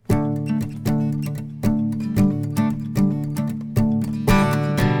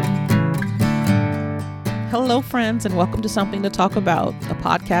Hello, friends, and welcome to Something to Talk About, a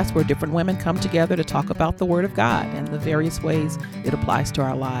podcast where different women come together to talk about the Word of God and the various ways it applies to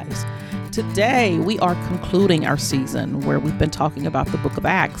our lives. Today, we are concluding our season where we've been talking about the book of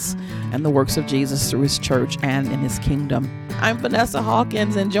Acts and the works of Jesus through his church and in his kingdom. I'm Vanessa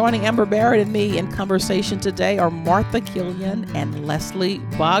Hawkins, and joining Amber Barrett and me in conversation today are Martha Killian and Leslie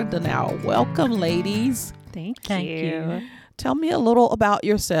Bogdanow. Welcome, ladies. Thank you. Tell me a little about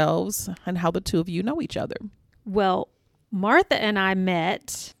yourselves and how the two of you know each other. Well, Martha and I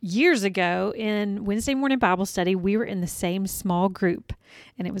met years ago in Wednesday morning Bible study. We were in the same small group,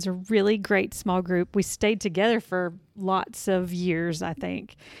 and it was a really great small group. We stayed together for lots of years, I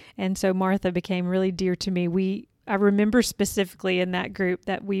think. And so Martha became really dear to me. I remember specifically in that group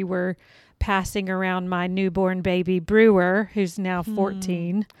that we were passing around my newborn baby Brewer, who's now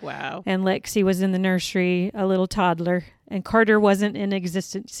 14. Wow. And Lexi was in the nursery, a little toddler, and Carter wasn't in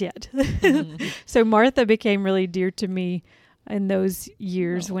existence yet. So Martha became really dear to me in those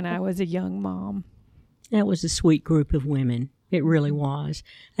years when I was a young mom. That was a sweet group of women. It really was.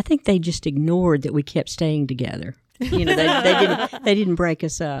 I think they just ignored that we kept staying together. You know, they didn't break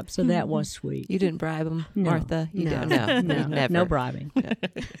us up, so that was sweet. You didn't bribe them, No, Martha? no, Never. no bribing.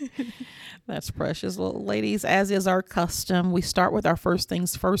 That's precious. Well, ladies, as is our custom, we start with our first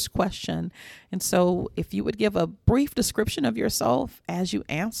things first question. And so if you would give a brief description of yourself as you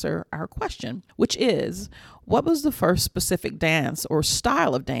answer our question, which is, what was the first specific dance or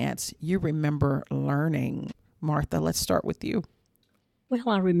style of dance you remember learning? Martha, let's start with you. Well,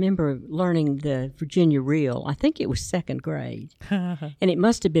 I remember learning the Virginia Reel. I think it was second grade. And it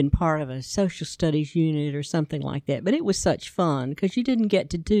must have been part of a social studies unit or something like that. But it was such fun because you didn't get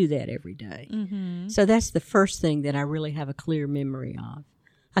to do that every day. Mm-hmm. So that's the first thing that I really have a clear memory of.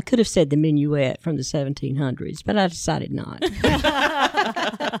 I could have said the minuet from the 1700s, but I decided not.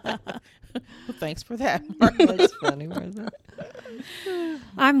 Well, thanks for that. That's funny, Martha.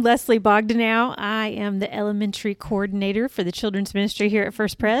 I'm Leslie Bogdanow. I am the elementary coordinator for the children's ministry here at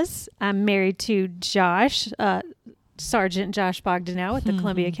First Pres. I'm married to Josh, Sergeant Josh Bogdanow at the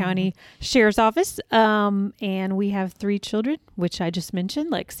Columbia County Sheriff's Office. And we have 3 children, which I just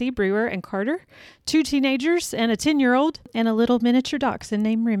mentioned, Lexi, Brewer, and Carter, 2 teenagers and a 10-year-old, and a little miniature dachshund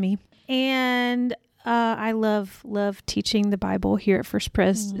named Remy. And I love teaching the Bible here at First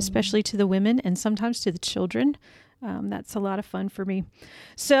Pres, especially to the women and sometimes to the children. That's a lot of fun for me.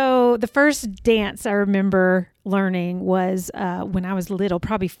 So the first dance I remember learning was when I was little,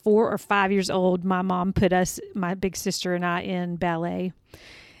 probably 4 or 5 years old. My mom put us, my big sister and I, in ballet.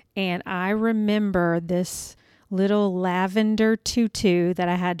 And I remember this little lavender tutu that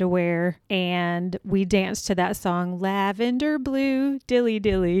I had to wear, and we danced to that song, Lavender Blue Dilly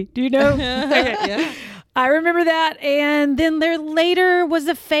Dilly. Do you know? Okay. Yeah. I remember that. And then there later was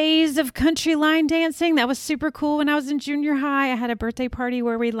a phase of country line dancing. That was super cool. When I was in junior high, I had a birthday party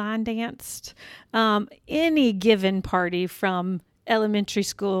where we line danced. Any given party from elementary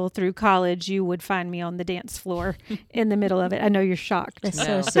school through college, you would find me on the dance floor in the middle of it. I know you're shocked. That's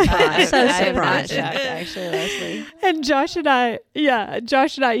No. so surprising. So I am not surprising. shocked, actually, Leslie. And Josh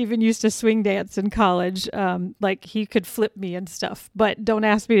and I even used to swing dance in college. Like he could flip me and stuff, but don't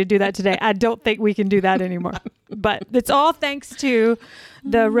ask me to do that today. I don't think we can do that anymore. But it's all thanks to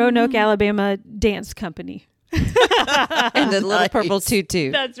the Roanoke, Alabama Dance Company. And the little purple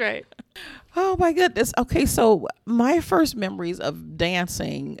tutu. That's right. Oh, my goodness. Okay, so my first memories of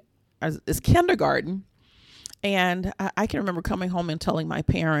dancing is kindergarten. And I can remember coming home and telling my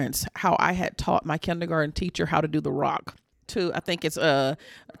parents how I had taught my kindergarten teacher how to do the rock. I think it's to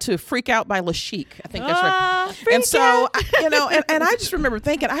Freak Out by La Chic. I think that's right. And so, and I just remember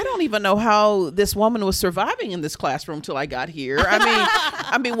thinking, I don't even know how this woman was surviving in this classroom till I got here.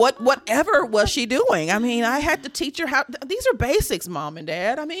 I mean, whatever was she doing? I mean, I had to teach her how. These are basics, Mom and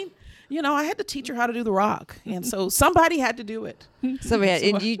Dad. I mean, I had to teach her how to do the rock. And so somebody had to do it.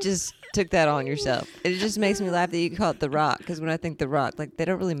 And you just took that on yourself. It just makes me laugh that you call it the rock, because when I think the rock, like, they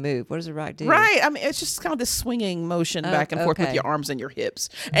don't really move. What does the rock do? Right. I mean, it's just kind of this swinging motion back and forth with your arms and your hips.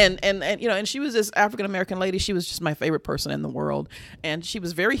 And and she was this African-American lady. She was just my favorite person in the world. And she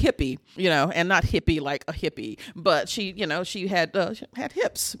was very hippie, and not hippie like a hippie, but she had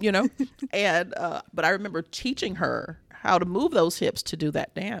hips, and, but I remember teaching her how to move those hips to do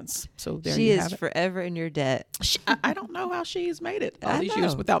that dance. So there She you is have it. forever in your debt. I don't know how she's made it all I these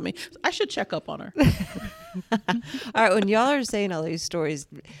years know. without me. I should check up on her. All right, when y'all are saying all these stories,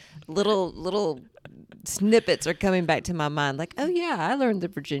 little snippets are coming back to my mind. Like, oh yeah, I learned the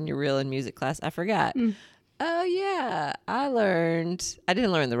Virginia Reel in music class. I forgot. Oh yeah, I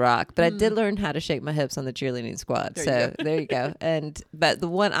didn't learn the rock, but I did learn how to shake my hips on the cheerleading squad. There you go. But the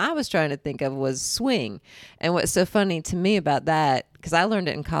one I was trying to think of was swing. And what's so funny to me about that, because I learned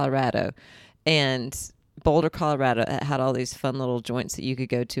it in Colorado, and Boulder, Colorado had all these fun little joints that you could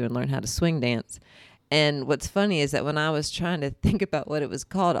go to and learn how to swing dance. And what's funny is that when I was trying to think about what it was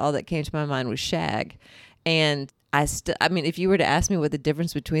called, all that came to my mind was shag. And I mean, if you were to ask me what the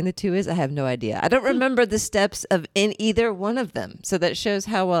difference between the two is, I have no idea. I don't remember the steps in either one of them. So that shows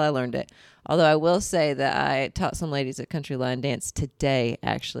how well I learned it. Although I will say that I taught some ladies at Country Line Dance today,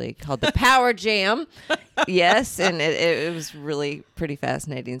 actually, called the Power Jam. Yes, and it was really pretty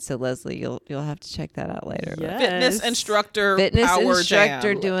fascinating. So Leslie, you'll have to check that out later. Yes. Fitness instructor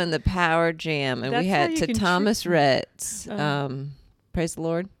jam. Doing the Power Jam, and That's we how had you to can Thomas trick Rhett's. Praise the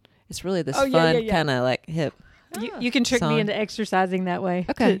Lord. It's really this fun kind of like hip. You can trick song. me into exercising that way.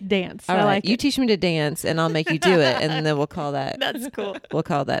 Okay. To dance. All I right, like you it. teach me to dance, and I'll make you do it, and then we'll call that. That's cool. We'll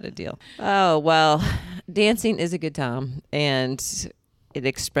call that a deal. Oh well, dancing is a good time, and it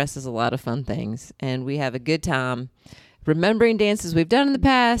expresses a lot of fun things, and we have a good time remembering dances we've done in the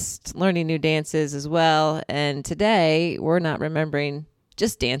past, learning new dances as well. And today we're not remembering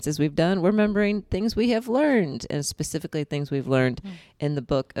just dances we've done. We're remembering things we have learned, and specifically things we've learned in the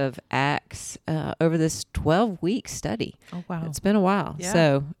book of Acts over this 12-week study. Oh, wow. It's been a while. Yeah.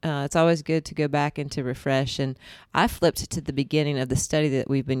 So it's always good to go back and to refresh. And I flipped to the beginning of the study that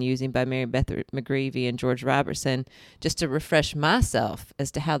we've been using by Mary Beth McGreevy and George Robertson just to refresh myself as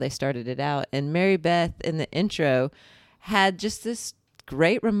to how they started it out. And Mary Beth in the intro had just this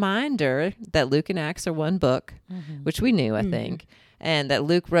great reminder that Luke and Acts are one book, which we knew, I think. And that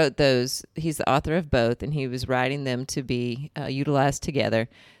Luke wrote those, he's the author of both, and he was writing them to be utilized together,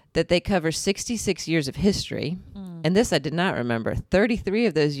 that they cover 66 years of history. And this I did not remember. 33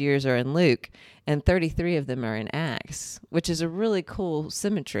 of those years are in Luke, and 33 of them are in Acts, which is a really cool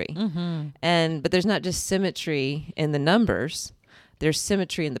symmetry. But there's not just symmetry in the numbers, there's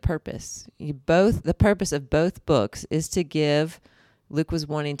symmetry in the purpose. The purpose of both books is to give, Luke was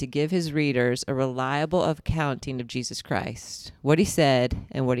wanting to give his readers a reliable accounting of Jesus Christ, what he said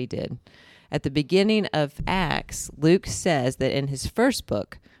and what he did. At the beginning of Acts, Luke says that in his first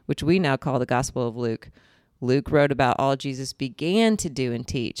book, which we now call the Gospel of Luke, Luke wrote about all Jesus began to do and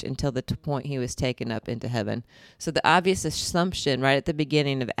teach until the point he was taken up into heaven. So the obvious assumption right at the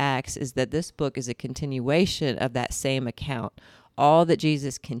beginning of Acts is that this book is a continuation of that same account, all that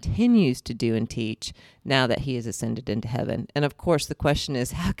Jesus continues to do and teach now that he has ascended into heaven. And of course, the question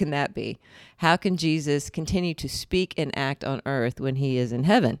is, how can that be? How can Jesus continue to speak and act on earth when he is in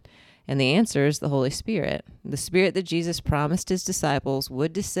heaven? And the answer is the Holy Spirit, the Spirit that Jesus promised his disciples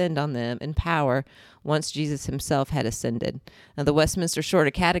would descend on them in power once Jesus himself had ascended. Now, the Westminster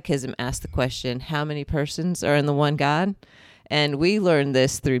Shorter Catechism asked the question, how many persons are in the one God? And we learned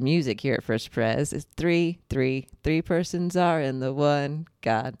this through music here at First Pres. It's three persons are in the one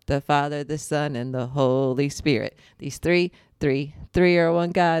God, the Father, the Son, and the Holy Spirit. These three are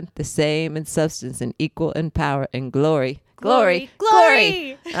one God, the same in substance and equal in power and glory. Glory. All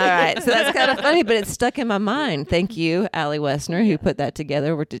right, so that's kind of funny, but it's stuck in my mind. Thank you, Allie Wessner, who put that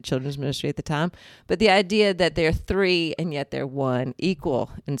together, worked at children's ministry at the time. But the idea that they're three and yet they're one,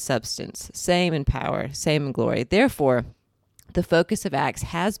 equal in substance, same in power, same in glory. Therefore, the focus of Acts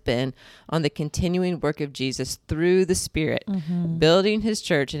has been on the continuing work of Jesus through the Spirit, building his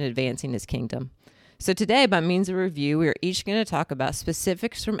church and advancing his kingdom. So today, by means of review, we are each going to talk about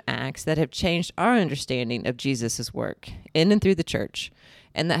specifics from Acts that have changed our understanding of Jesus' work in and through the church,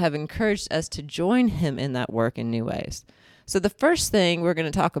 and that have encouraged us to join him in that work in new ways. So the first thing we're going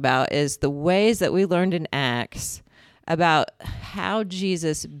to talk about is the ways that we learned in Acts about how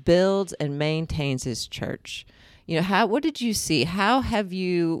Jesus builds and maintains his church. You know, what did you see? What have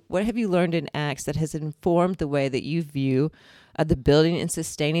you learned in Acts that has informed the way that you view the building and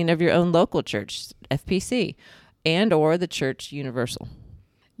sustaining of your own local church, FPC, and or the church universal?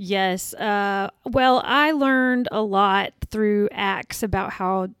 Yes. Well, I learned a lot through Acts about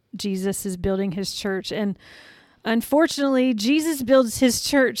how Jesus is building his church. And unfortunately, Jesus builds his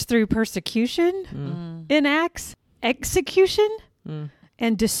church through persecution in Acts, execution,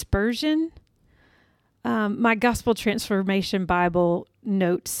 and dispersion. My Gospel Transformation Bible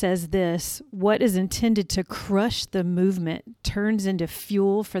note says this: what is intended to crush the movement turns into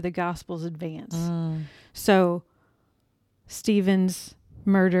fuel for the gospel's advance. So Stephen's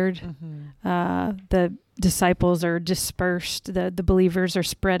murdered. The disciples are dispersed. The believers are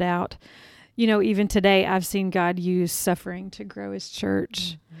spread out. You know, even today, I've seen God use suffering to grow his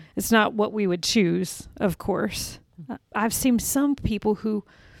church. It's not what we would choose, of course. I've seen some people who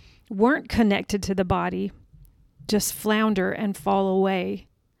weren't connected to the body just flounder and fall away.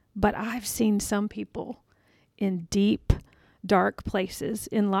 But I've seen some people in deep, dark places,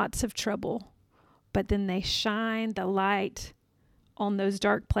 in lots of trouble, but then they shine the light on those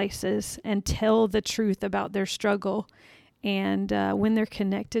dark places and tell the truth about their struggle. And when they're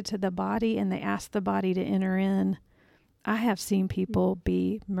connected to the body and they ask the body to enter in, I have seen people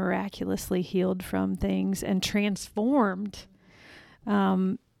be miraculously healed from things and transformed.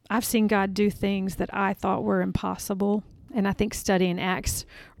 I've seen God do things that I thought were impossible. And I think studying Acts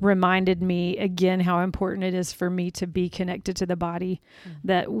reminded me again how important it is for me to be connected to the body,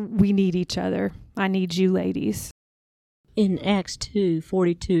 that we need each other. I need you ladies. In Acts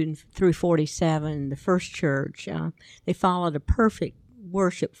 2:42 through 47, the first church, they followed a perfect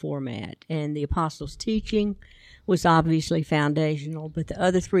worship format, and the apostles' teaching was obviously foundational, but the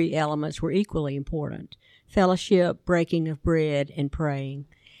other three elements were equally important: fellowship, breaking of bread, and praying.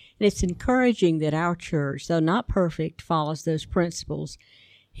 And it's encouraging that our church, though not perfect, follows those principles,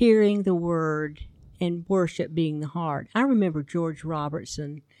 hearing the word and worship being the heart. I remember George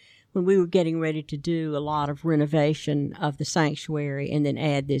Robertson, when we were getting ready to do a lot of renovation of the sanctuary and then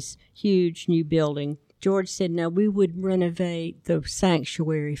add this huge new building, George said, no, we would renovate the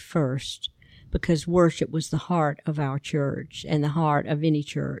sanctuary first, because worship was the heart of our church and the heart of any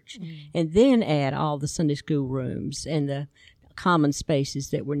church, and then add all the Sunday school rooms and the common spaces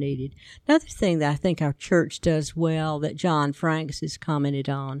that were needed. Another thing that I think our church does well, that John Franks has commented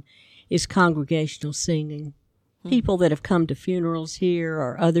on, is congregational singing. People that have come to funerals here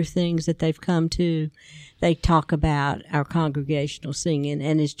or other things that they've come to, they talk about our congregational singing.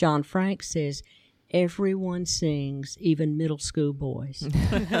 And as John Franks says, everyone sings, even middle school boys.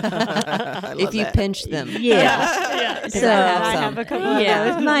 If you pinch them. Yeah. So I have a couple of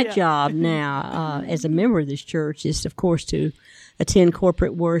those. My job now as a member of this church is, of course, to attend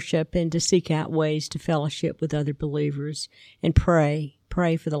corporate worship and to seek out ways to fellowship with other believers and pray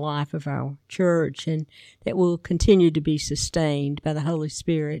for the life of our church, and that we'll continue to be sustained by the Holy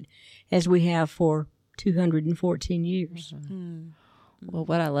Spirit as we have for 214 years. Well,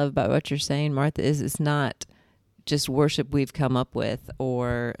 what I love about what you're saying, Martha, is it's not just worship we've come up with,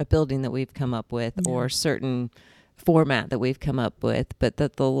 or a building that we've come up with, or certain format that we've come up with, but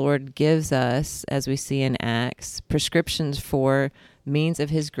that the Lord gives us, as we see in Acts, prescriptions for means of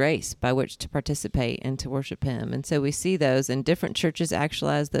His grace by which to participate and to worship Him. And so we see those, and different churches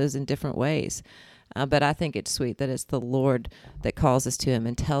actualize those in different ways. But I think it's sweet that it's the Lord that calls us to Him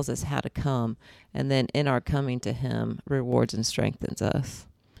and tells us how to come, and then in our coming to Him, rewards and strengthens us.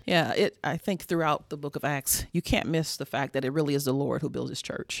 Yeah, I think throughout the book of Acts, you can't miss the fact that it really is the Lord who builds His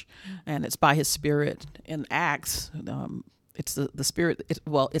church, and it's by His Spirit. In Acts, it's the Spirit.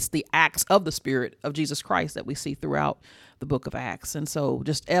 It's the acts of the Spirit of Jesus Christ that we see throughout the book of Acts, and so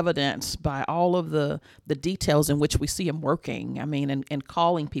just evidenced by all of the details in which we see Him working. I mean, and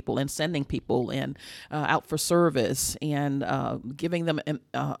calling people and sending people and out for service and giving them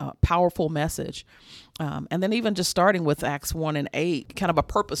a powerful message. And then even just starting with Acts 1:8, kind of a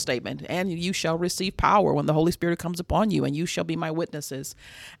purpose statement: and you shall receive power when the Holy Spirit comes upon you, and you shall be my witnesses.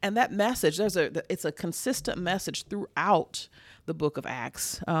 And that message, it's a consistent message throughout the book of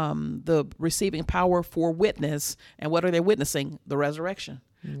Acts, the receiving power for witness. And what are they witnessing? The resurrection.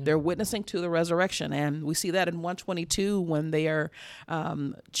 They're witnessing to the resurrection. And we see that in 122 when they are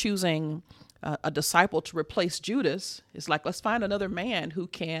choosing a disciple to replace Judas. It's like, let's find another man who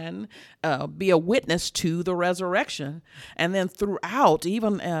can be a witness to the resurrection. And then throughout,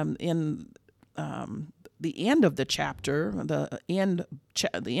 even in the end of the chapter, the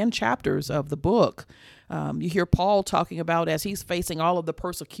end chapters of the book, you hear Paul talking about, as he's facing all of the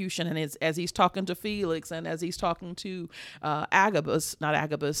persecution, and as he's talking to Felix, and as he's talking to Agabus,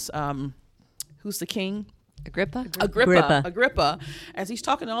 who's the king? Agrippa. As he's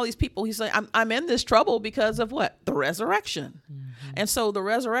talking to all these people, he's saying, I'm in this trouble because of what? The resurrection. And so the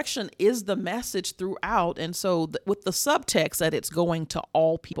resurrection is the message throughout. And so with the subtext that it's going to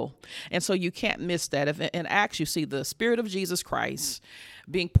all people. And so you can't miss that. If in Acts you see the Spirit of Jesus Christ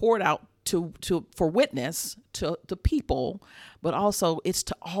being poured out for witness to people, but also it's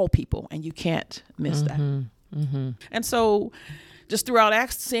to all people, and you can't miss that. And so just throughout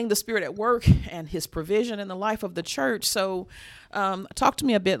Acts, seeing the Spirit at work and His provision in the life of the church. So talk to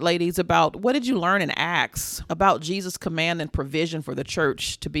me a bit, ladies, about what did you learn in Acts about Jesus' command and provision for the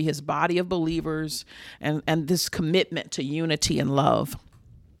church to be His body of believers, and this commitment to unity and love?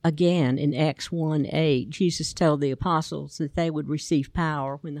 again in Acts 1:8, Jesus told the apostles that they would receive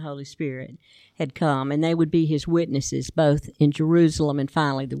power when the Holy Spirit had come, and they would be his witnesses both in Jerusalem and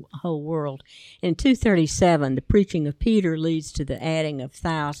finally the whole world. In 2:37, the preaching of Peter leads to the adding of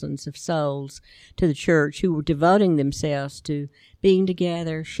thousands of souls to the church who were devoting themselves to being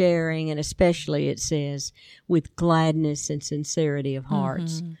together, sharing, and especially, it says, with gladness and sincerity of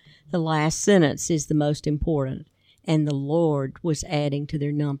hearts. The last sentence is the most important. And the Lord was adding to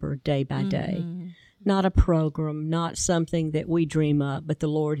their number day by day. Not a program, not something that we dream up, but the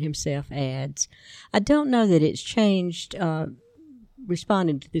Lord himself adds. I don't know that it's changed,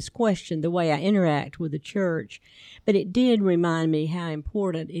 responding to this question, the way I interact with the church, but it did remind me how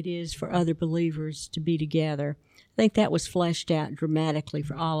important it is for other believers to be together. I think that was fleshed out dramatically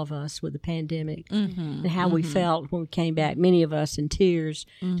for all of us with the pandemic and how we felt when we came back, many of us in tears,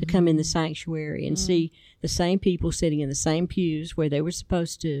 to come in the sanctuary and see the same people sitting in the same pews where they were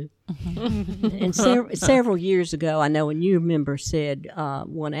supposed to. And several years ago, I know a new member said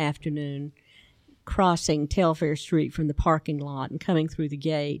one afternoon, crossing Telfair Street from the parking lot and coming through the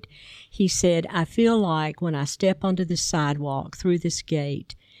gate, he said, I feel like when I step onto the sidewalk through this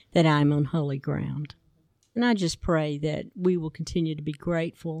gate that I'm on holy ground. And I just pray that we will continue to be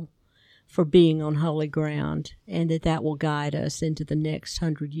grateful for being on holy ground and that will guide us into the next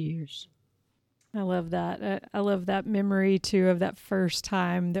 100 years. I love that. I love that memory, too, of that first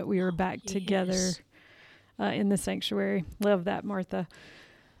time that we were back together in the sanctuary. Love that, Martha.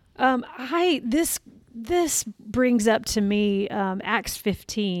 This brings up to me Acts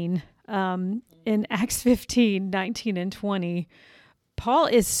 15. In Acts 15, 19 and 20, Paul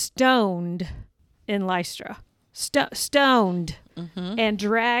is stoned in Lystra, stoned and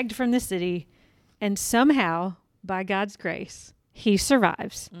dragged from the city, and somehow, by God's grace, he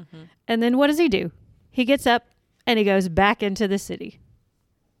survives. And then what does he do? He gets up and he goes back into the city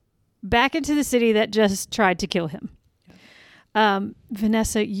that just tried to kill him.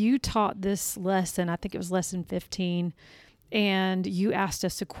 Vanessa, you taught this lesson, I think it was lesson 15, and you asked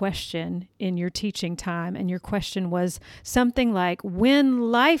us a question in your teaching time, and your question was something like, when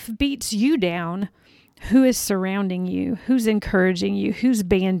life beats you down, who is surrounding you? Who's encouraging you? Who's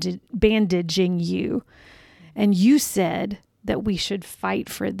bandaging you? And you said that we should fight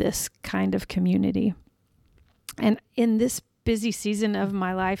for this kind of community. And in this busy season of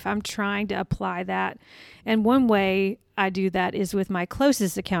my life, I'm trying to apply that. And one way I do that is with my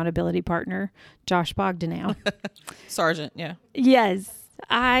closest accountability partner, Josh Bogdanow. Sergeant, yeah. Yes.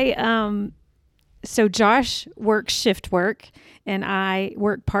 So Josh works shift work, and I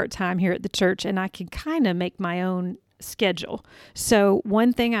work part-time here at the church, and I can kind of make my own schedule. So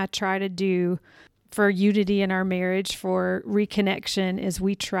one thing I try to do for unity in our marriage, for reconnection, is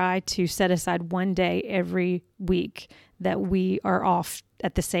we try to set aside one day every week that we are off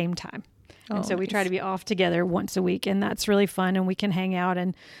at the same time. And so we try to be off together once a week, and that's really fun, and we can hang out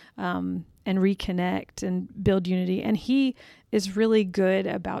and reconnect and build unity. And he is really good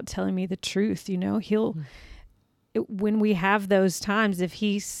about telling me the truth. You know, when we have those times, if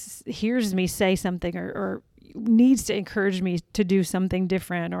he hears me say something or needs to encourage me to do something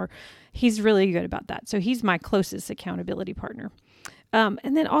different, or he's really good about that. So he's my closest accountability partner.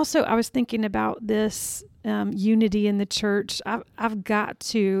 And then also I was thinking about this unity in the church. I've got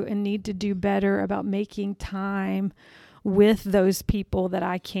to and need to do better about making time with those people that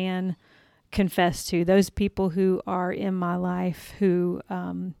I can confess to, those people who are in my life, who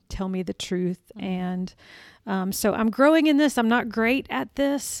tell me the truth. And so I'm growing in this. I'm not great at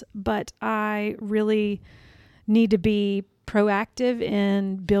this, but I really need to be proactive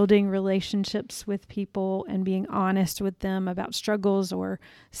in building relationships with people and being honest with them about struggles or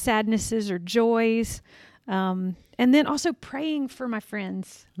sadnesses or joys. And then also praying for my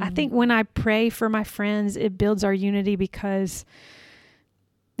friends. I think when I pray for my friends, it builds our unity because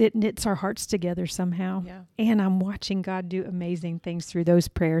it knits our hearts together somehow. Yeah. And I'm watching God do amazing things through those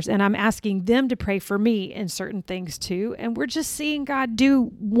prayers. And I'm asking them to pray for me in certain things too. And we're just seeing God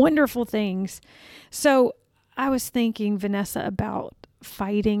do wonderful things. So I was thinking, Vanessa, about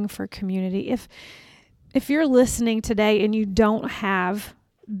fighting for community. If you're listening today and you don't have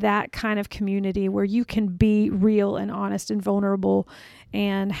that kind of community where you can be real and honest and vulnerable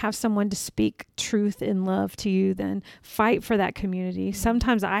and have someone to speak truth in love to you, then fight for that community.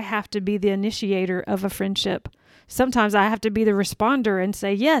 Sometimes I have to be the initiator of a friendship. Sometimes I have to be the responder and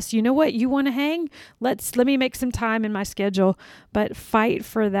say, yes, you know what, you want to hang? Let me make some time in my schedule, but fight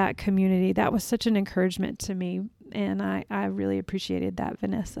for that community. That was such an encouragement to me And I really appreciated that,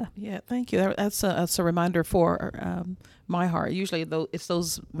 Vanessa. Yeah, thank you. That's a reminder for my heart. Usually, though, it's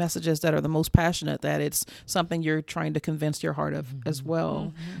those messages that are the most passionate that it's something you're trying to convince your heart of as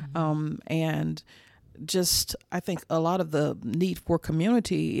well. And just, I think a lot of the need for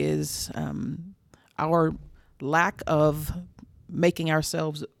community is our lack of making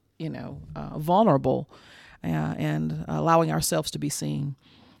ourselves, vulnerable and allowing ourselves to be seen.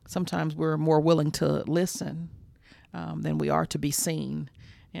 Sometimes we're more willing to listen than we are to be seen.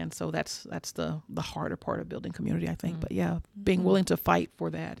 And so that's the harder part of building community, I think. But yeah, being willing to fight for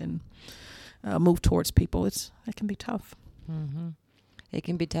that and move towards people, it can be tough. It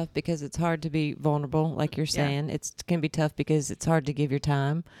can be tough because it's hard to be vulnerable, like you're saying. Yeah. It can be tough because it's hard to give your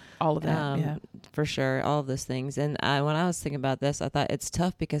time. All of that, for sure, all of those things. And when I was thinking about this, I thought it's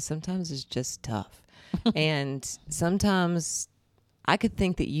tough because sometimes it's just tough. And sometimes I could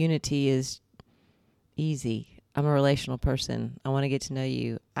think that unity is easy. I'm a relational person. I want to get to know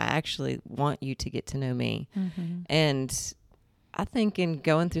you. I actually want you to get to know me. And I think in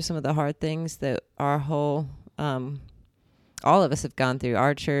going through some of the hard things that our whole... all of us have gone through,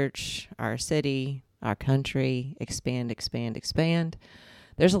 our church, our city, our country, expand.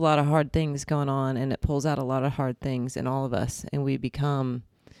 There's a lot of hard things going on, and it pulls out a lot of hard things in all of us, and we become,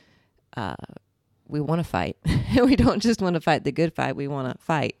 we want to fight. We don't just want to fight the good fight, we want to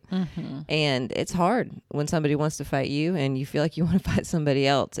fight. And it's hard when somebody wants to fight you and you feel like you want to fight somebody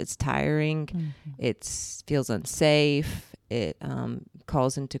else. It's tiring. It feels unsafe. It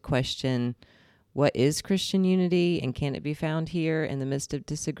calls into question, what is Christian unity, and can it be found here in the midst of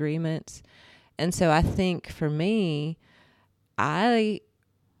disagreements? And so I think for me, I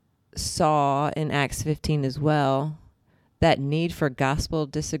saw in Acts 15 as well that need for gospel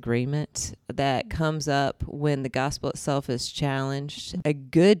disagreement that comes up when the gospel itself is challenged. A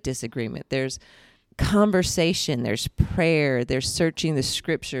good disagreement. There's conversation, there's prayer, there's searching the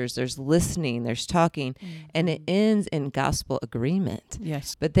scriptures, there's listening, there's talking, and it ends in gospel agreement.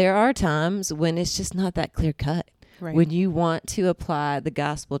 Yes. But there are times when it's just not that clear cut. Right. When you want to apply the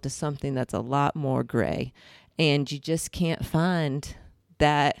gospel to something that's a lot more gray, and you just can't find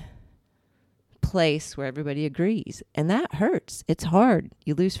that place where everybody agrees. And that hurts. It's hard.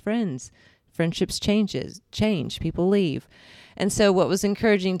 You lose friends. Friendships change. People leave. And so what was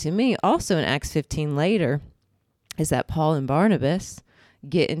encouraging to me also in Acts 15 later is that Paul and Barnabas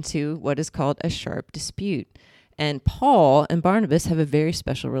get into what is called a sharp dispute. And Paul and Barnabas have a very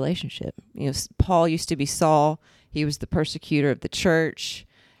special relationship. Paul used to be Saul. He was the persecutor of the church,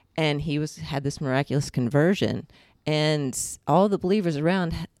 and he had this miraculous conversion. And all the believers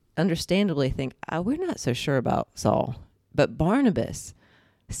around understandably think, we're not so sure about Saul. But Barnabas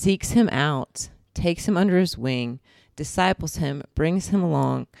seeks him out, takes him under his wing, disciples him, brings him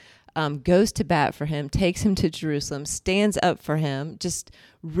along, goes to bat for him, takes him to Jerusalem, stands up for him, just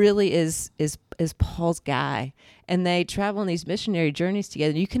really is Paul's guy. And they travel on these missionary journeys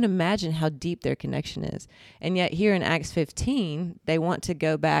together. You can imagine how deep their connection is. And yet here in Acts 15, they want to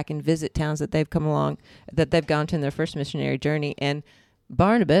go back and visit towns that they've gone to in their first missionary journey. And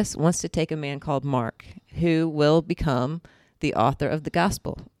Barnabas wants to take a man called Mark, who will become the author of the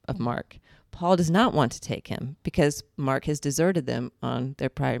Gospel of Mark. Paul does not want to take him because Mark has deserted them on their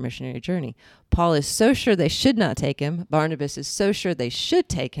prior missionary journey. Paul is so sure they should not take him. Barnabas is so sure they should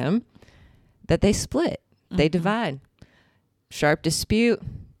take him that they split. They divide. Sharp dispute,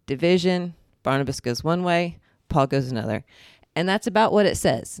 division. Barnabas goes one way, Paul goes another. And that's about what it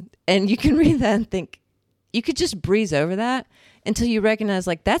says. And you can read that and think, you could just breeze over that until you recognize,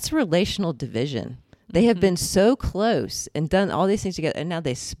 that's relational division. They have been so close and done all these things together, and now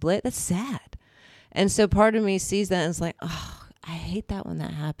they split. That's sad. And so part of me sees that and is like, I hate that when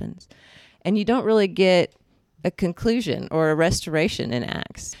that happens. And you don't really get a conclusion or a restoration in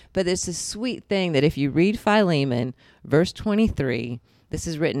Acts. But it's a sweet thing that if you read Philemon, verse 23, this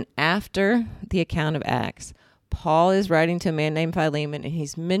is written after the account of Acts. Paul is writing to a man named Philemon, and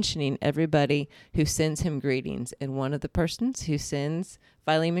he's mentioning everybody who sends him greetings. And one of the persons who sends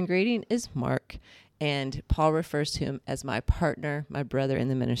Philemon greeting is Mark. And Paul refers to him as my partner, my brother in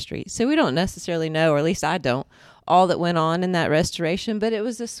the ministry. So we don't necessarily know, or at least I don't, all that went on in that restoration. But it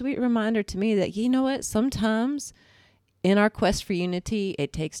was a sweet reminder to me that, you know what, sometimes in our quest for unity,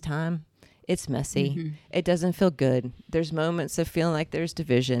 it takes time. It's messy. It doesn't feel good. There's moments of feeling like there's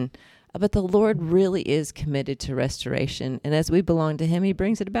division. But the Lord really is committed to restoration. And as we belong to him, he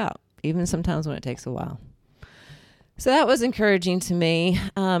brings it about, even sometimes when it takes a while. So that was encouraging to me.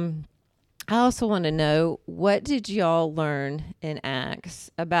 I also want to know, what did y'all learn in Acts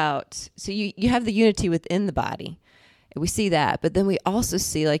about, so you have the unity within the body, We see that. But then we also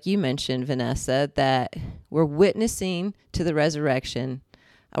see, like you mentioned, Vanessa, that we're witnessing to the resurrection.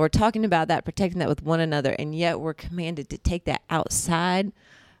 We're talking about that, protecting that with one another, and yet we're commanded to take that outside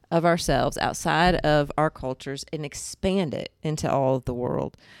of ourselves, outside of our cultures, and expand it into all of the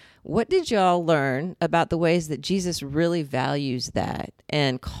world. What did y'all learn about the ways that Jesus really values that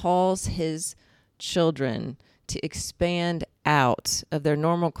and calls his children to expand out of their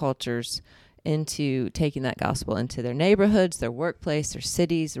normal cultures into taking that gospel into their neighborhoods, their workplace, their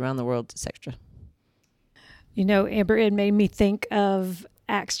cities, around the world, etc.? You know, Amber, it made me think of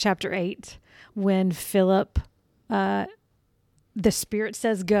Acts chapter 8 when Philip, the Spirit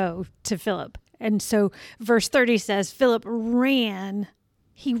says go to Philip. And so verse 30 says, Philip ran.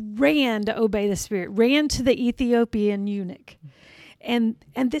 He ran to obey the Spirit, ran to the Ethiopian eunuch. And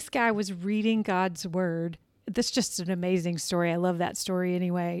this guy was reading God's word. That's just an amazing story. I love that story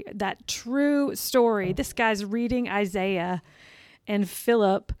anyway. That true story. This guy's reading Isaiah, and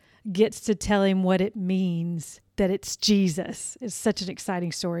Philip gets to tell him what it means that it's Jesus. It's such an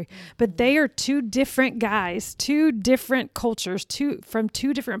exciting story. But they are two different guys, two different cultures, from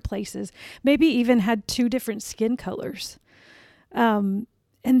two different places, maybe even had two different skin colors.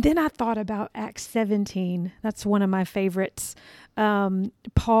 And then I thought about Acts 17. That's one of my favorites.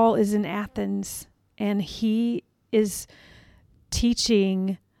 Paul is in Athens, and he is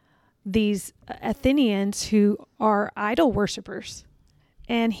teaching these Athenians who are idol worshipers.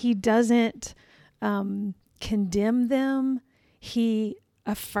 And he doesn't condemn them. He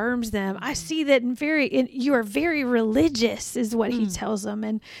affirms them. I see that you are very religious, is what he tells them.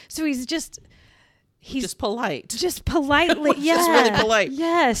 And so he's just polite. Just politely. Yeah. Just really polite.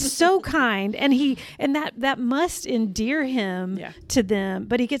 Yes. So kind. And that must endear him to them.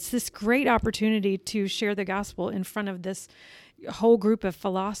 But he gets this great opportunity to share the gospel in front of this whole group of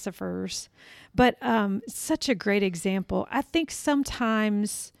philosophers. But such a great example. I think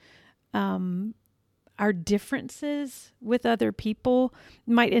sometimes our differences with other people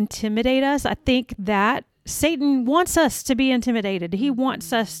might intimidate us. I think that Satan wants us to be intimidated. He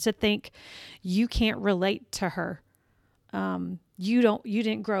wants us to think you can't relate to her. You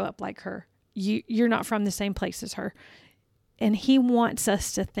didn't grow up like her. You're not from the same place as her. And he wants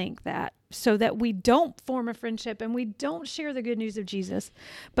us to think that, so that we don't form a friendship and we don't share the good news of Jesus.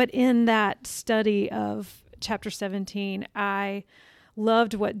 But in that study of chapter 17, I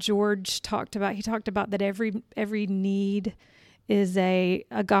loved what George talked about. He talked about that every need is a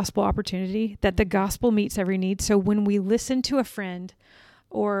gospel opportunity, that the gospel meets every need. So when we listen to a friend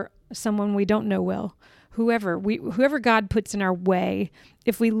or someone we don't know well, whoever God puts in our way,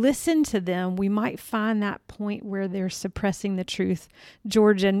 if we listen to them, we might find that point where they're suppressing the truth.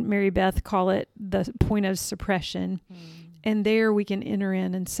 George and Mary Beth call it the point of suppression. And there we can enter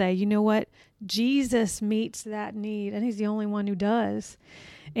in and say, you know what? Jesus meets that need, and he's the only one who does.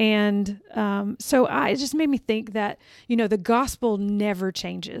 And so it just made me think that, the gospel never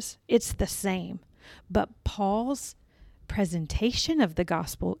changes. It's the same. But Paul's presentation of the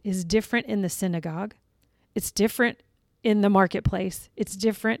gospel is different in the synagogue. It's different in the marketplace. It's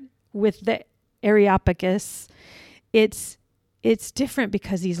different with the Areopagus. It's different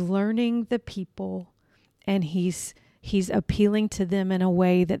because he's learning the people, and he's appealing to them in a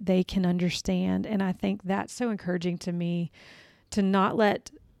way that they can understand. And I think that's so encouraging to me, to not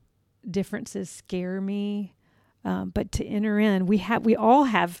let differences scare me, but to enter in. We all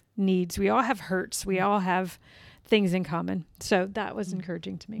have needs. We all have hurts. We all have things in common. So that was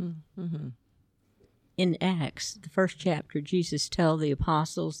encouraging to me. Mm-hmm. In Acts, the first chapter, Jesus told the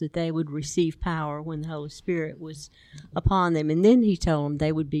apostles that they would receive power when the Holy Spirit was upon them. And then he told them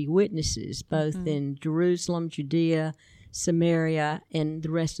they would be witnesses, both in Jerusalem, Judea, Samaria, and the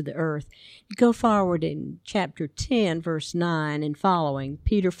rest of the earth. You go forward in chapter 10, verse 9 and following,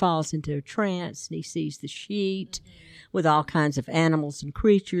 Peter falls into a trance, and he sees the sheet with all kinds of animals and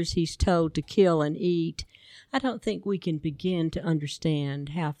creatures he's told to kill and eat. I don't think we can begin to understand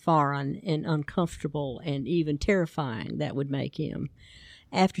how foreign and uncomfortable and even terrifying that would make him.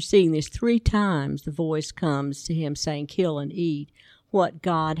 After seeing this 3 times, the voice comes to him saying, kill and eat. What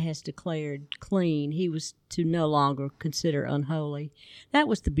God has declared clean, he was to no longer consider unholy. That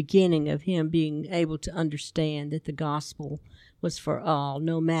was the beginning of him being able to understand that the gospel was for all,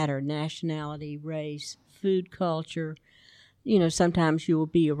 no matter nationality, race, food culture. Sometimes you will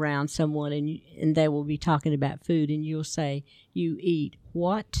be around someone and they will be talking about food, and you'll say, you eat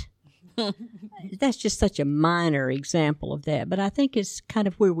what? That's just such a minor example of that. But I think it's kind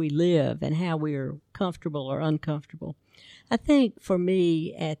of where we live and how we're comfortable or uncomfortable. I think for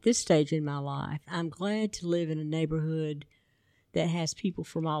me, at this stage in my life, I'm glad to live in a neighborhood that has people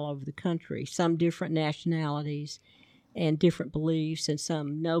from all over the country, some different nationalities, and different beliefs and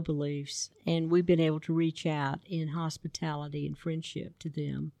some no beliefs. And we've been able to reach out in hospitality and friendship to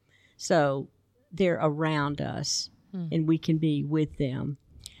them. So they're around us and we can be with them.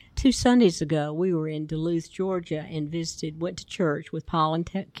 2 Sundays ago, we were in Duluth, Georgia, and went to church with Paul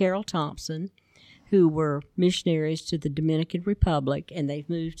and Carol Thompson, who were missionaries to the Dominican Republic, and they've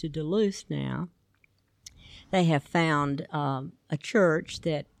moved to Duluth now. They have found a church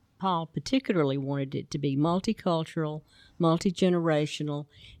that Paul particularly wanted it to be multicultural, multi-generational,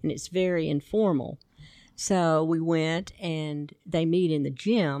 and it's very informal. So we went, and they meet in the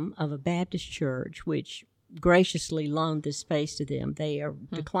gym of a Baptist church, which graciously loaned this space to them. They are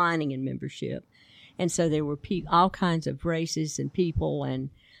declining in membership. And so there were all kinds of races and people and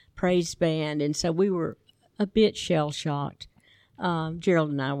praise band. And so we were a bit shell-shocked.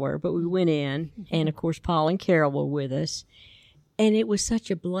 Gerald and I were, but we went in, and of course Paul and Carol were with us. And it was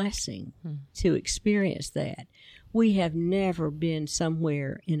such a blessing to experience that. We have never been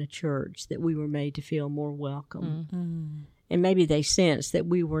somewhere in a church that we were made to feel more welcome. And maybe they sensed that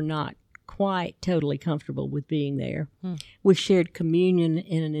we were not quite totally comfortable with being there. We shared communion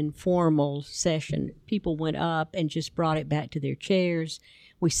in an informal session. People went up and just brought it back to their chairs.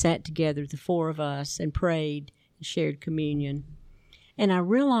 We sat together, the 4 of us, and prayed and shared communion. And I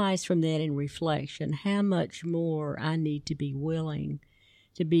realized from that in reflection how much more I need to be willing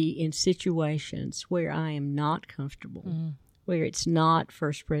to be in situations where I am not comfortable, where it's not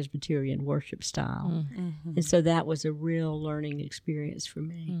First Presbyterian worship style. And so that was a real learning experience for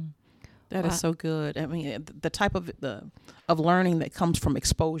me. That is so good. I mean, the type of learning that comes from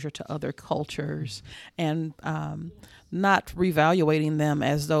exposure to other cultures, and not reevaluating them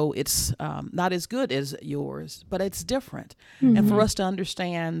as though it's not as good as yours, but it's different. And for us to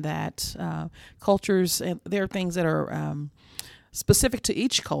understand that cultures, and there are things that are specific to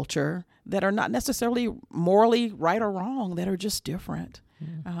each culture that are not necessarily morally right or wrong, that are just different.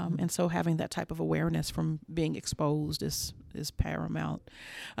 And so having that type of awareness from being exposed is paramount.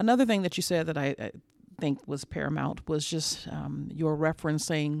 Another thing that you said that I think was paramount was just your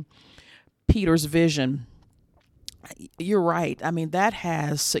referencing Peter's vision. You're right. I mean, that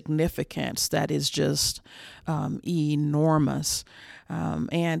has significance that is just enormous.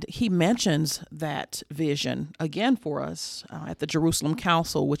 And he mentions that vision again for us at the Jerusalem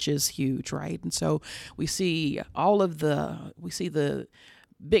Council, which is huge, right? And so we see the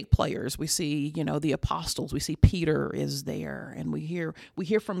big players. We see, the apostles. We see Peter is there, and we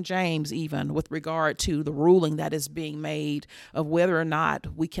hear from James even with regard to the ruling that is being made of whether or not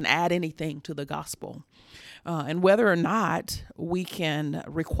we can add anything to the gospel. And whether or not we can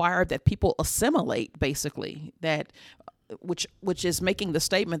require that people assimilate, basically, that which is making the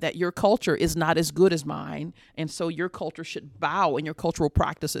statement that your culture is not as good as mine, and so your culture should bow, and your cultural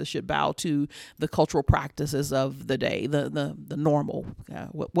practices should bow to the cultural practices of the day, the normal,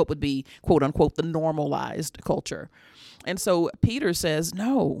 what would be, quote unquote, the normalized culture. And so Peter says,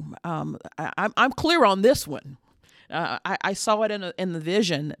 no, I'm clear on this one. I saw it in the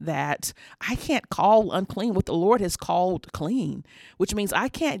vision that I can't call unclean what the Lord has called clean, which means I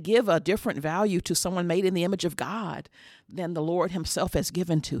can't give a different value to someone made in the image of God than the Lord himself has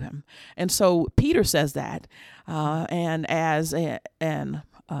given to him. And so Peter says that, and as an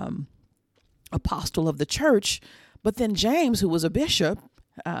apostle of the church, but then James, who was a bishop,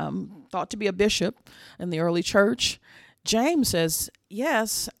 thought to be a bishop in the early church, James says,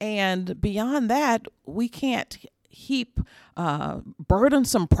 yes, and beyond that, we can't heap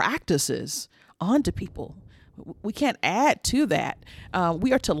burdensome practices onto people. We can't add to that.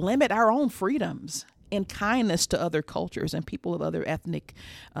 We are to limit our own freedoms in kindness to other cultures and people of other ethnic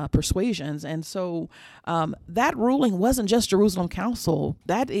persuasions. And so that ruling wasn't just Jerusalem Council.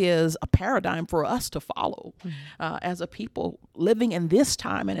 That is a paradigm for us to follow as a people living in this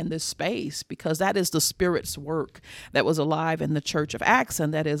time and in this space, because that is the Spirit's work that was alive in the Church of Acts,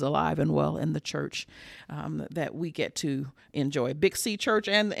 and that is alive and well in the church that we get to enjoy. Big C Church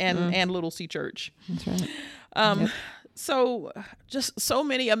and Little C Church. That's right. So just so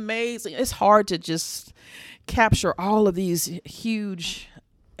many amazing, it's hard to just capture all of these huge,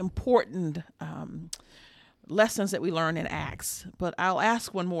 important lessons that we learn in Acts. But I'll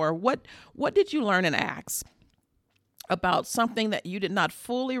ask one more. What did you learn in Acts about something that you did not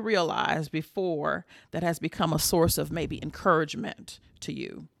fully realize before that has become a source of maybe encouragement to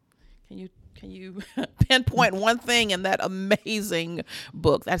you? Can you pinpoint one thing in that amazing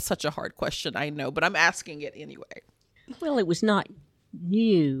book? That's such a hard question, I know, but I'm asking it anyway. Well, it was not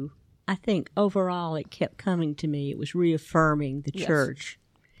new. I think overall it kept coming to me. It was reaffirming the church,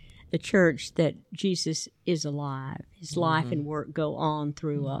 the church that Jesus is alive. His life and work go on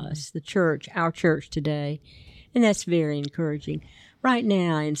through us. The church, our church today, And that's very encouraging. Right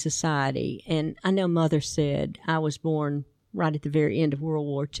now in society, and I know Mother said, I was born right at the very end of World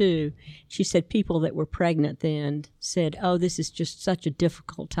War II. She said people that were pregnant then said, oh, this is just such a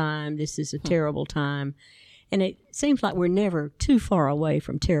difficult time. This is a terrible time. And it seems like we're never too far away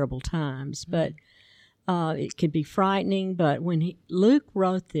from terrible times, but it can be frightening. But when Luke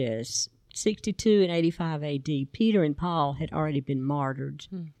wrote this, 62 and 85 A.D., Peter and Paul had already been martyred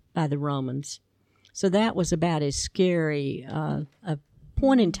by the Romans. So that was about as scary a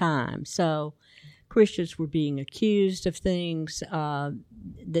point in time. So Christians were being accused of things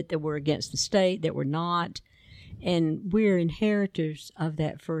that they were against the state, that were not. And we're inheritors of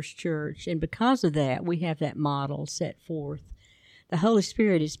that first church. And because of that, we have that model set forth. The Holy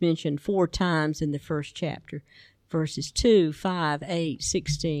Spirit is mentioned 4 times in the first chapter, verses 2, 5, 8,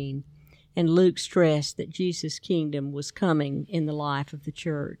 16. And Luke stressed that Jesus' kingdom was coming in the life of the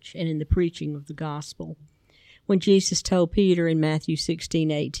church and in the preaching of the gospel. When Jesus told Peter in Matthew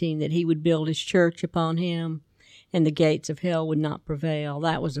 16:18 that he would build his church upon him and the gates of hell would not prevail,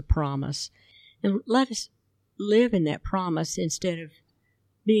 that was a promise. And let us live in that promise instead of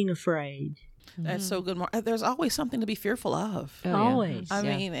being afraid. That's so good. There's always something to be fearful of. Oh, yeah. Always. I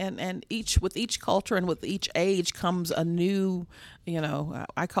mean, and with each culture and with each age comes a new,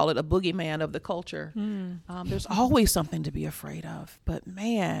 I call it a boogeyman of the culture. There's always something to be afraid of. But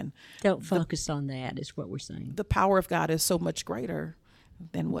man, Don't focus on that is what we're saying. the power of God is so much greater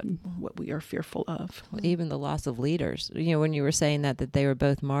than what we are fearful of. Well, even the loss of leaders. When you were saying that they were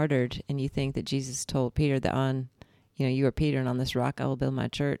both martyred, and you think that Jesus told Peter that you are Peter, and on this rock I will build my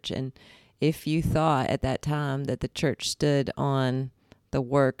church. And if you thought at that time that the church stood on the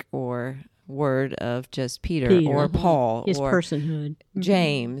work or word of just Peter. Or Paul his or personhood,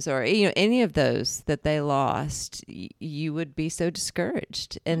 James or any of those that they lost, you would be so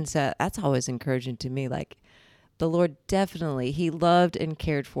discouraged. And so that's always encouraging to me. Like the Lord definitely, he loved and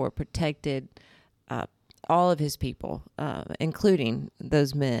cared for, protected all of his people, including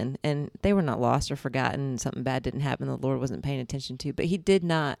those men. And they were not lost or forgotten. Something bad didn't happen the Lord wasn't paying attention to. But he did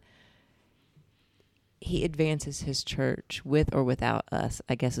not. He advances his church with or without us,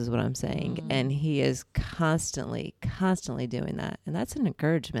 I guess is what I'm saying. And he is constantly doing that. And that's an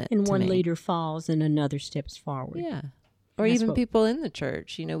encouragement. and to one me. leader falls and another steps forward. Yeah. Or That's even what- people in the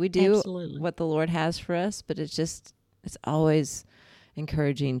church. We do Absolutely. what the Lord has for us, but it's always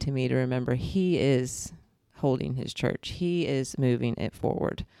encouraging to me to remember he is holding his church. He is moving it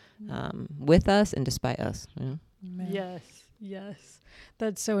forward with us and despite us. Yes.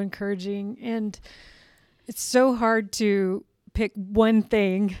 That's so encouraging. And it's so hard to pick one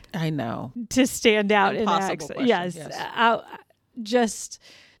thing I know. to stand out Impossible in Acts. question, Yes. yes.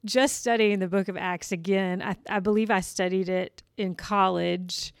 Just studying the book of Acts again, I believe I studied it in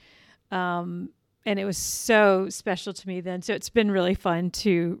college, and it was so special to me then. So it's been really fun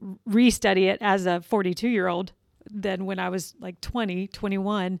to restudy it as a 42-year-old. Then when I was like 20,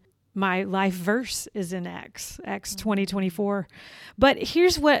 21, my life verse is in Acts 20:24. But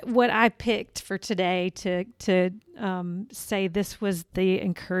here's what I picked for today to say this was the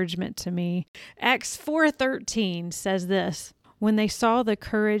encouragement to me. Acts 4:13 says this: when they saw the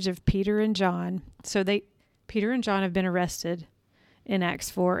courage of Peter and John, Peter and John have been arrested in Acts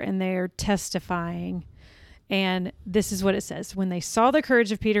 4, and they're testifying. And this is what it says: when they saw the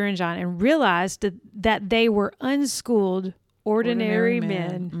courage of Peter and John and realized that they were unschooled, ordinary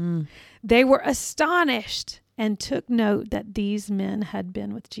men, they were astonished and took note that these men had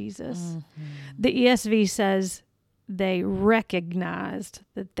been with Jesus. The ESV says they recognized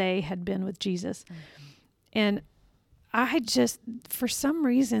that they had been with Jesus. And I just, for some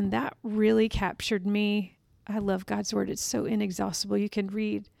reason, that really captured me. I love God's word. It's so inexhaustible. You can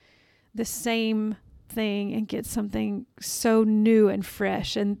read the same thing and get something so new and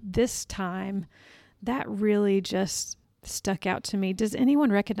fresh. And this time, that really just stuck out to me. Does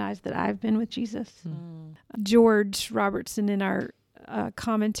anyone recognize that I've been with Jesus? George Robertson, in our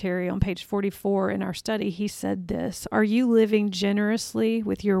commentary on page 44 in our study, he said this: are you living generously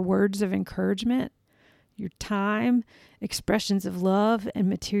with your words of encouragement, your time, expressions of love, and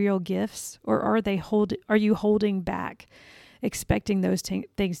material gifts? Or are you holding back, expecting those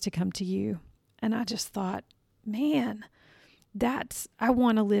things to come to you? And I just thought, man, I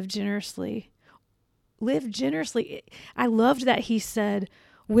want to live generously. Live generously. I loved that he said,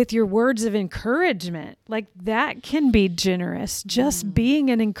 with your words of encouragement. Like, that can be generous. Just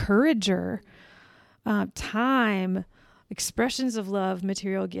being an encourager. Time, expressions of love,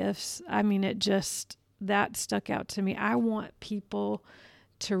 material gifts. I mean, that stuck out to me. I want people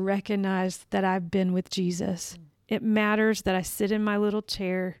to recognize that I've been with Jesus. It matters that I sit in my little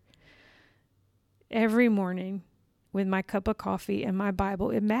chair every morning with my cup of coffee and my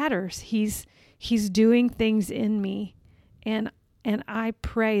Bible. It matters. He's doing things in me. And I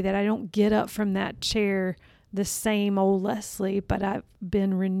pray that I don't get up from that chair the same old Leslie, but I've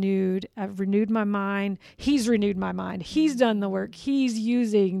been renewed. I've renewed my mind. He's renewed my mind. He's done the work. He's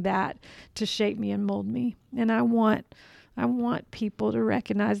using that to shape me and mold me. And I want people to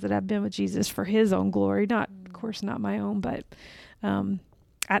recognize that I've been with Jesus for his own glory, not, of course, not my own, but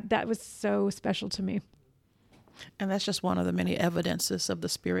that was so special to me. And that's just one of the many evidences of the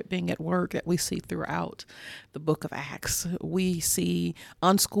Spirit being at work that we see throughout the book of Acts. We see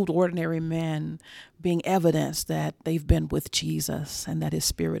unschooled, ordinary men being evidence that they've been with Jesus and that his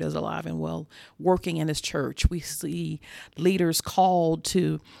Spirit is alive and well working in his church. We see leaders called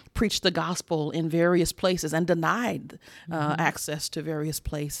to preach the gospel in various places and denied access to various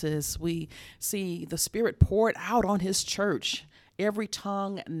places. We see the Spirit poured out on his church, every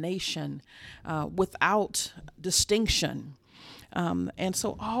tongue, nation, without distinction. And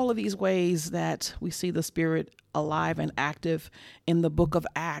so all of these ways that we see the Spirit alive and active in the book of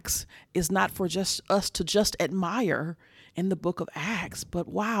Acts is not for just us to just admire in the book of Acts, but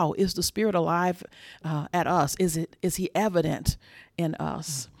wow, is the Spirit alive at us? Is he evident in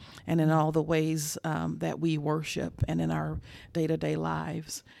us and in all the ways that we worship and in our day-to-day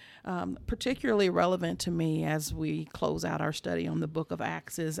lives? Particularly relevant to me as we close out our study on the book of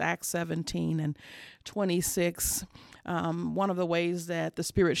Acts is Acts 17 and 26. One of the ways that the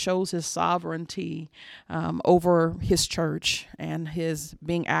Spirit shows his sovereignty over his church and his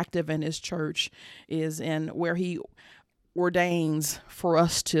being active in his church is in where he ordains for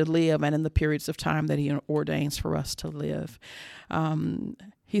us to live and in the periods of time that he ordains for us to live.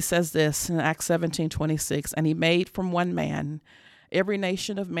 He says this in Acts 17:26, and he made from one man every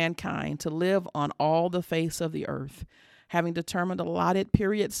nation of mankind to live on all the face of the earth, having determined allotted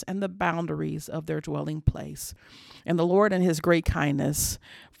periods and the boundaries of their dwelling place. And the Lord, in his great kindness,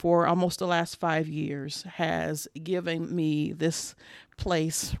 for almost the last 5 years, has given me this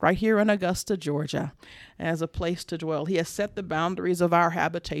place right here in Augusta, Georgia, as a place to dwell. He has set the boundaries of our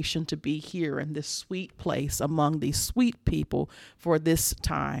habitation to be here in this sweet place among these sweet people for this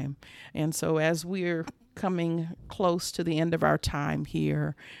time. And so as we're coming close to the end of our time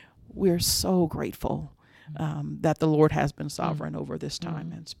here, we're so grateful that the Lord has been sovereign over this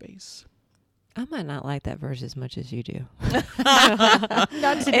time and space. I might not like that verse as much as you do. Not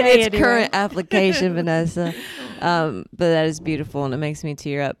today, In its anyway. current application, Vanessa. But that is beautiful, and it makes me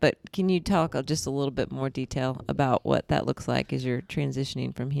tear up. But can you talk just a little bit more detail about what that looks like as you're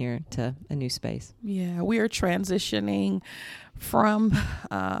transitioning from here to a new space? Yeah, we are transitioning from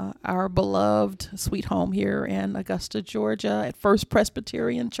our beloved sweet home here in Augusta, Georgia at First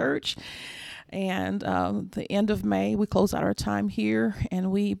Presbyterian Church. And the end of May, we close out our time here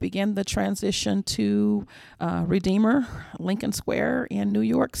and we begin the transition to Redeemer Lincoln Square in New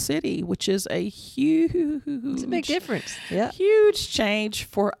York City, which is a huge, It's a big difference. Yeah. huge change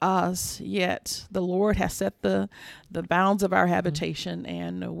for us. Yet the Lord has set the bounds of our habitation,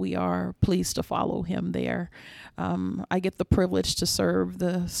 and we are pleased to follow him there. I get the privilege to serve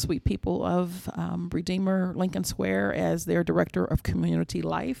the sweet people of Redeemer Lincoln Square as their director of community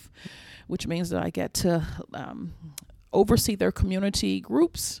life, which means that I get to oversee their community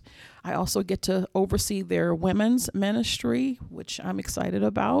groups. I also get to oversee their women's ministry, which I'm excited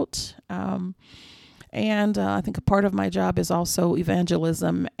about. And I think a part of my job is also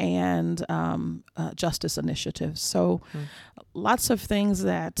evangelism and justice initiatives. So lots of things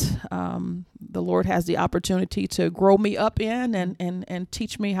that the Lord has the opportunity to grow me up in and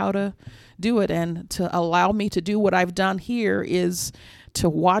teach me how to do it. And to allow me to do what I've done here is to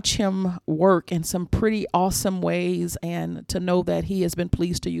watch him work in some pretty awesome ways and to know that he has been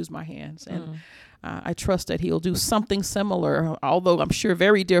pleased to use my hands. And I trust that he'll do something similar, although I'm sure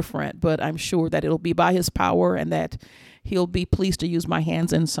very different, but I'm sure that it'll be by his power and that he'll be pleased to use my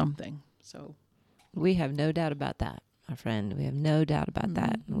hands in something. So we have no doubt about that, my friend. We have no doubt about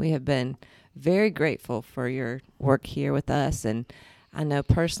that. We have been very grateful for your work here with us. And I know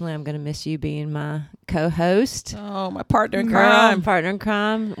personally I'm going to miss you being my co-host. Oh, my partner in crime. Partner in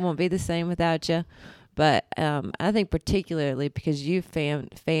crime. Won't be the same without you. But I think particularly because you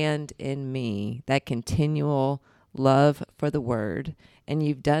fanned in me that continual love for the word. And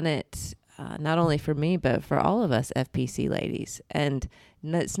you've done it not only for me, but for all of us FPC ladies. And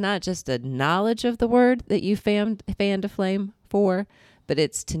it's not just a knowledge of the word that you fanned a flame for, but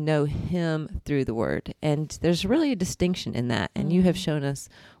it's to know him through the word. And there's really a distinction in that. And you have shown us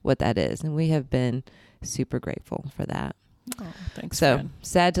what that is. And we have been super grateful for that. Oh, thanks, So friend.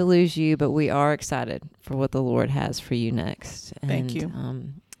 sad to lose you, but we are excited for what the Lord has for you next. Thank And,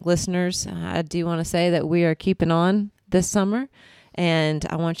 you. listeners, I do want to say that we are keeping on this summer. And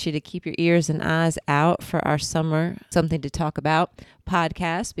I want you to keep your ears and eyes out for our summer Something to Talk About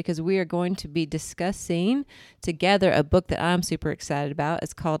podcast, because we are going to be discussing together a book that I'm super excited about.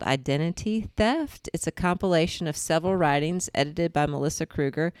 It's called Identity Theft. It's a compilation of several writings edited by Melissa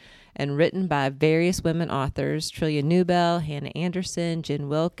Kruger and written by various women authors, Trillia Newbell, Hannah Anderson, Jen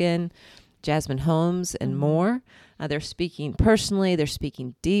Wilkin, Jasmine Holmes, and more. They're speaking personally, they're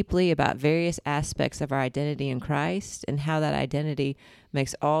speaking deeply about various aspects of our identity in Christ and how that identity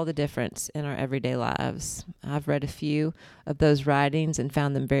makes all the difference in our everyday lives. I've read a few of those writings and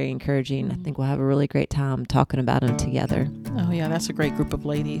found them very encouraging. I think we'll have a really great time talking about them together. Oh, yeah, that's a great group of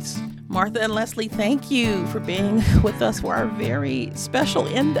ladies. Martha and Leslie, thank you for being with us for our very special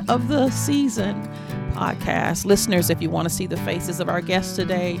end of the season podcast. Listeners, if you want to see the faces of our guests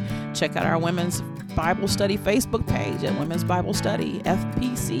today, check out our Women's Bible Study Facebook page at Women's Bible Study,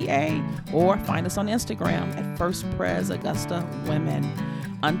 FPCA, or find us on Instagram at First Pres Augusta Women.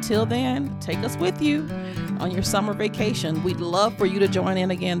 Until then, take us with you on your summer vacation. We'd love for you to join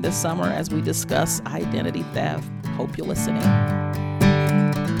in again this summer as we discuss identity theft. Hope you're listening.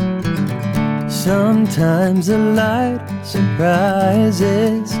 Sometimes the light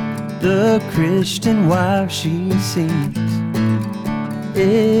surprises the Christian wife she sees.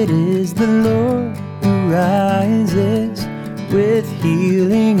 It is the Lord who rises with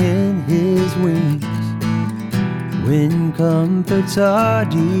healing in his wings. When comforts are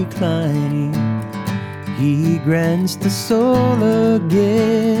declining, he grants the soul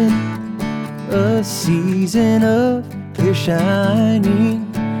again a season of clear shining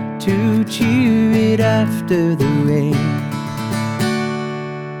to cheer it after the rain.